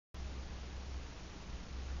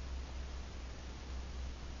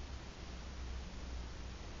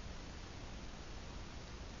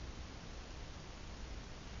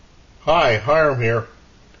Hi, Hiram here.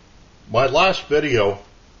 My last video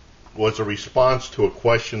was a response to a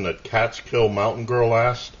question that CatskillMountainGirl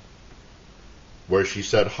asked, where she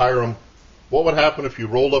said, Hiram, what would happen if you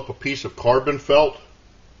rolled up a piece of carbon felt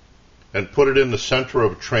and put it in the center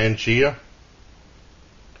of a Trangia?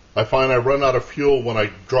 I find I run out of fuel when I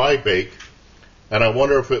dry bake, and I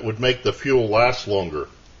wonder if it would make the fuel last longer.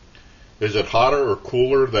 Is it hotter or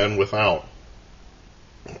cooler than without?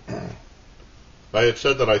 I had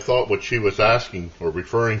said that I thought what she was asking or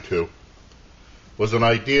referring to was an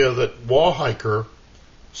idea that Wawhiker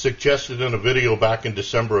suggested in a video back in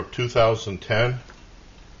December of 2010,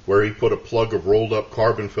 where he put a plug of rolled up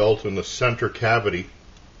carbon felt in the center cavity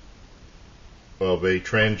of a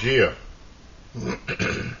Trangia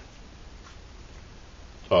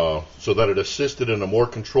so that it assisted in a more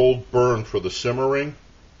controlled burn for the simmering.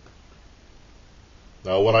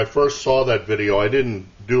 Now, when I first saw that video, I didn't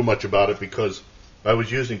do much about it because I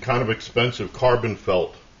was using kind of expensive carbon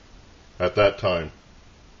felt at that time.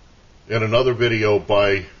 In another video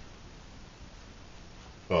by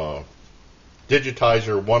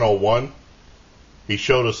Digitizer 101, he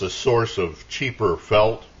showed us a source of cheaper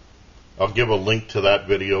felt. I'll give a link to that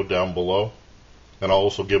video down below, and I'll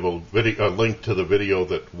also give a link to the video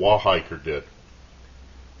that Wawhiker did.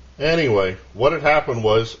 Anyway, what had happened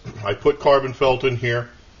was I put carbon felt in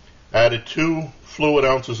here, added 2 fluid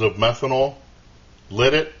ounces of methanol,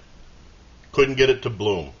 lit it, couldn't get it to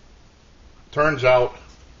bloom. Turns out,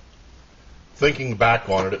 thinking back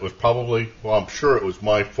on it, it was probably, well, I'm sure it was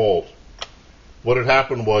my fault. What had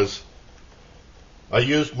happened was I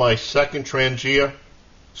used my second Trangia,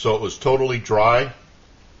 so it was totally dry.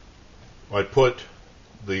 I put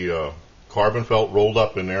the carbon felt rolled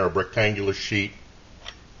up in there, a rectangular sheet.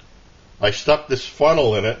 I stuck this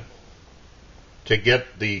funnel in it to get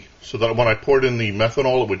so that when I poured in the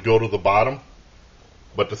methanol, it would go to the bottom.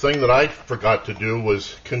 But the thing that I forgot to do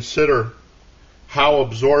was consider how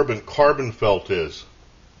absorbent carbon felt is.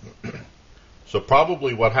 So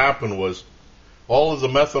probably what happened was all of the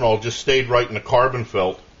methanol just stayed right in the carbon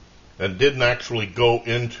felt and didn't actually go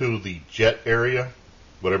into the jet area,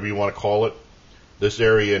 whatever you want to call it, this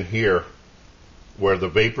area in here where the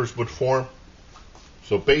vapors would form.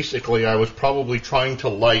 So basically I was probably trying to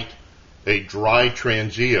light a dry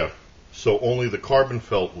Trangia, so only the carbon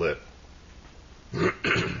felt lit.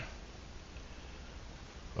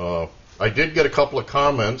 I did get a couple of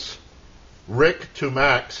comments. Rick to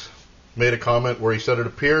Max made a comment where he said it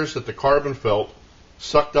appears that the carbon felt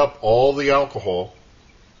sucked up all the alcohol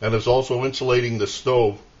and is also insulating the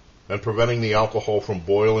stove and preventing the alcohol from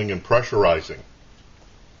boiling and pressurizing.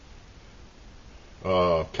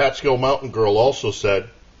 CatskillMountainGirl also said,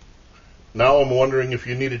 now I'm wondering if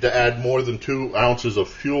you needed to add more than 2 ounces of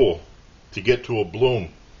fuel to get to a bloom,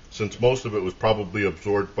 since most of it was probably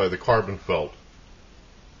absorbed by the carbon felt.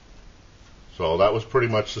 So that was pretty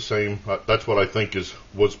much the same. That's what I think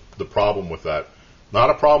was the problem with that. Not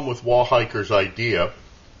a problem with Wawhiker's idea.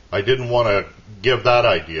 I didn't want to give that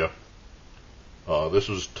idea. This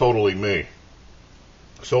was totally me.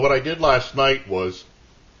 So what I did last night was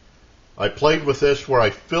I played with this where I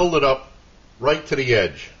filled it up right to the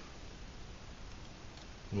edge.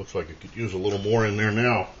 Looks like I could use a little more in there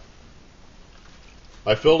now.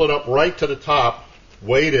 I filled it up right to the top,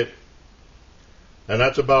 weighed it, and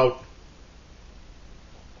that's about,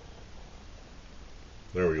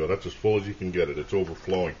 there we go, that's as full as you can get it. It's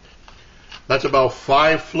overflowing. That's about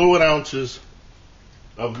 5 fluid ounces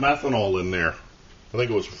of methanol in there. I think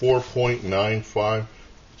it was 4.95.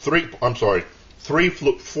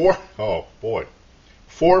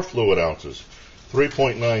 4 fluid ounces,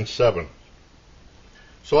 3.97.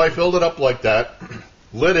 So I filled it up like that,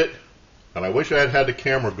 lit it, and I wish I had had the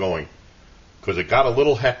camera going because it got a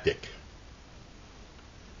little hectic.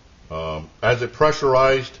 As it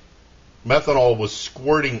pressurized, methanol was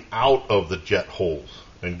squirting out of the jet holes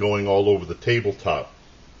and going all over the tabletop.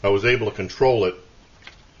 I was able to control it,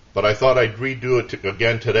 but I thought I'd redo it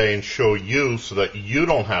again today and show you so that you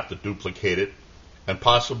don't have to duplicate it and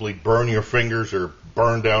possibly burn your fingers or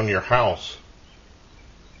burn down your house.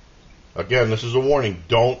 Again, this is a warning.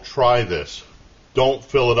 Don't try this. Don't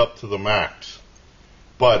fill it up to the max.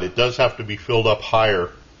 But it does have to be filled up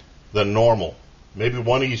higher than normal. Maybe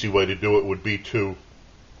one easy way to do it would be to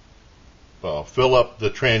fill up the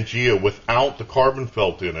Trangia without the carbon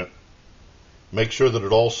felt in it. Make sure that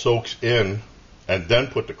it all soaks in and then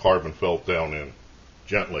put the carbon felt down in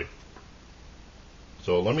gently.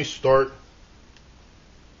 So let me start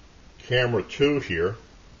camera 2 here.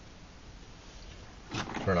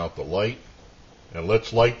 Turn out the light. And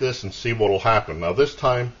let's light this and see what will happen. Now this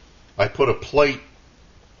time I put a plate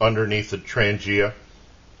underneath the Trangia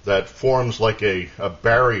that forms like a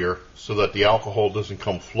barrier so that the alcohol doesn't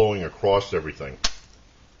come flowing across everything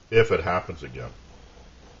if it happens again.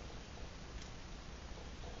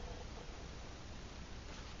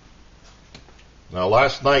 Now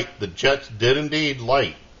last night the jets did indeed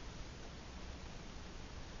light.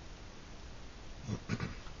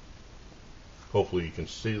 Hopefully you can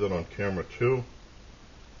see that on camera too.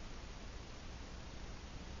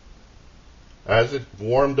 As it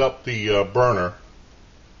warmed up the burner,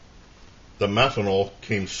 the methanol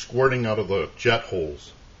came squirting out of the jet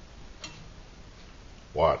holes.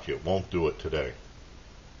 Watch, it won't do it today.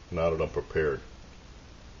 Now that I'm prepared.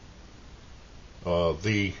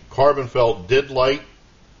 The carbon felt did light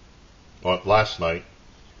last night,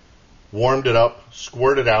 warmed it up,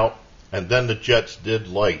 squirted out, and then the jets did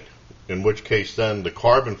light, in which case then the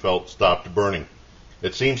carbon felt stopped burning.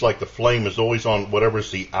 It seems like the flame is always on whatever's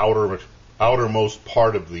the outermost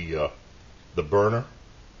part of the burner.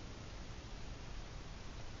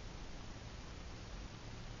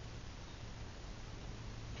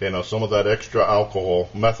 Okay, now some of that extra alcohol,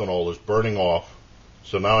 methanol, is burning off.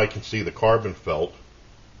 So now I can see the carbon felt.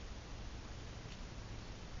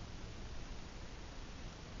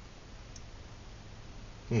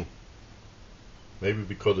 Maybe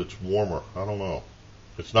because it's warmer. I don't know.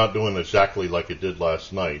 It's not doing exactly like it did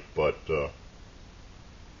last night, but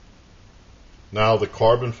now the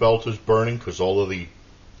carbon felt is burning because all of the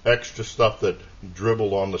extra stuff that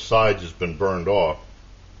dribbled on the sides has been burned off.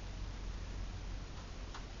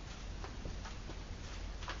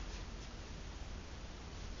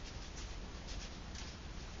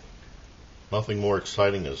 Nothing more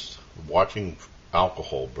exciting is watching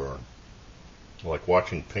alcohol burn, like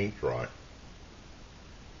watching paint dry.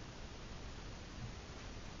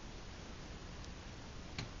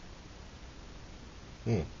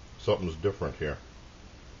 Something's different here.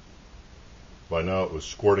 By now it was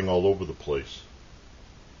squirting all over the place.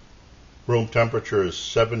 Room temperature is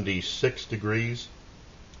 76 degrees,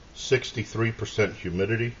 63%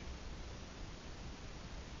 humidity.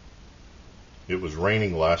 It was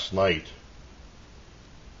raining last night.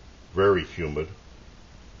 Very humid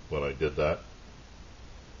when I did that.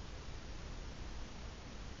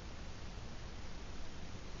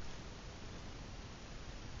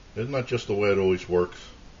 Isn't that just the way it always works?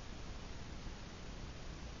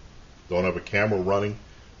 Don't have a camera running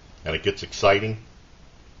and it gets exciting.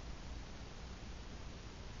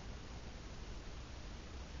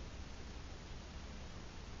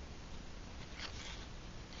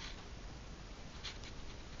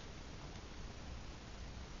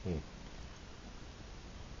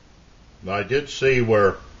 Now I did see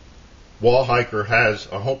where Wawhiker has,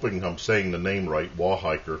 I'm hoping I'm saying the name right,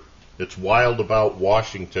 Wawhiker. It's Wild About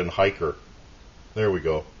Washington Hiker. There we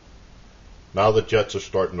go. Now the jets are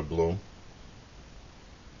starting to bloom.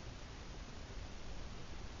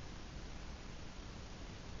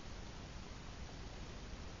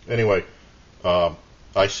 Anyway,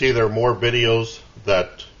 I see there are more videos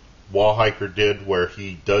that Wawhiker did where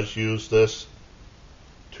he does use this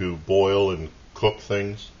to boil and cook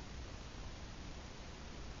things.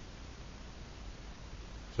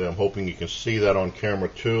 So I'm hoping you can see that on camera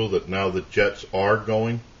too, that now the jets are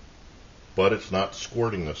going, but it's not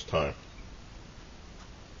squirting this time.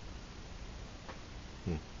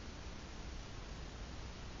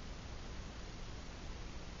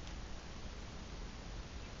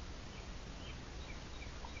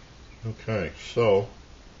 Okay, so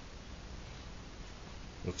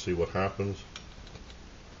let's see what happens.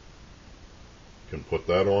 Can put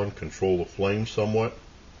that on, control the flame somewhat.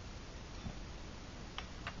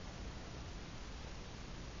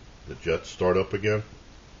 The jets start up again.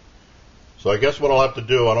 So I guess what I'll have to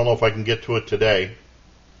do, I don't know if I can get to it today.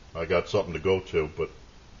 I got something to go to, but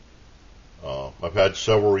I've had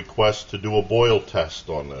several requests to do a boil test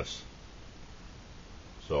on this.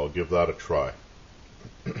 So I'll give that a try.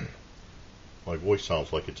 My voice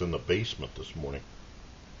sounds like it's in the basement this morning.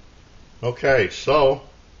 Okay, so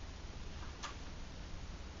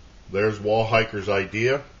there's Wawhiker's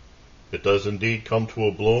idea. It does indeed come to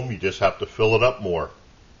a bloom. You just have to fill it up more.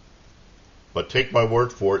 But take my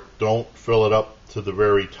word for it, don't fill it up to the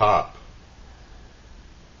very top.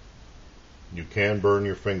 You can burn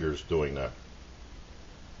your fingers doing that.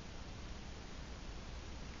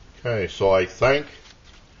 Okay, so I thank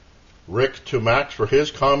Rick to Max for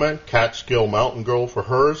his comment, CatskillMountainGirl for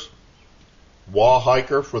hers,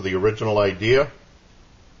 Wawhiker for the original idea. At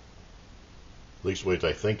least wait,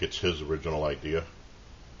 I think it's his original idea.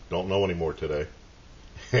 Don't know anymore today.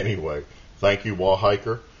 Anyway, thank you,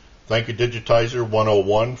 Wawhiker. Thank you, Digitizer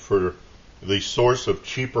 101 for the source of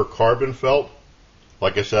cheaper carbon felt.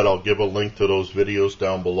 Like I said, I'll give a link to those videos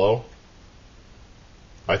down below.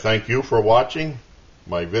 I thank you for watching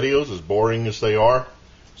my videos, as boring as they are.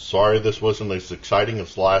 Sorry this wasn't as exciting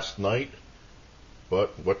as last night,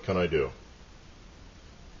 but what can I do?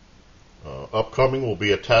 Upcoming will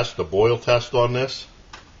be a boil test on this,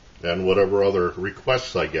 and whatever other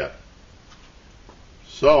requests I get.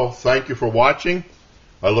 So, thank you for watching.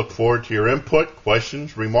 I look forward to your input,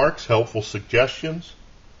 questions, remarks, helpful suggestions.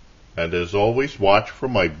 And as always, watch for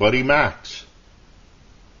my buddy Max.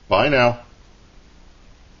 Bye now.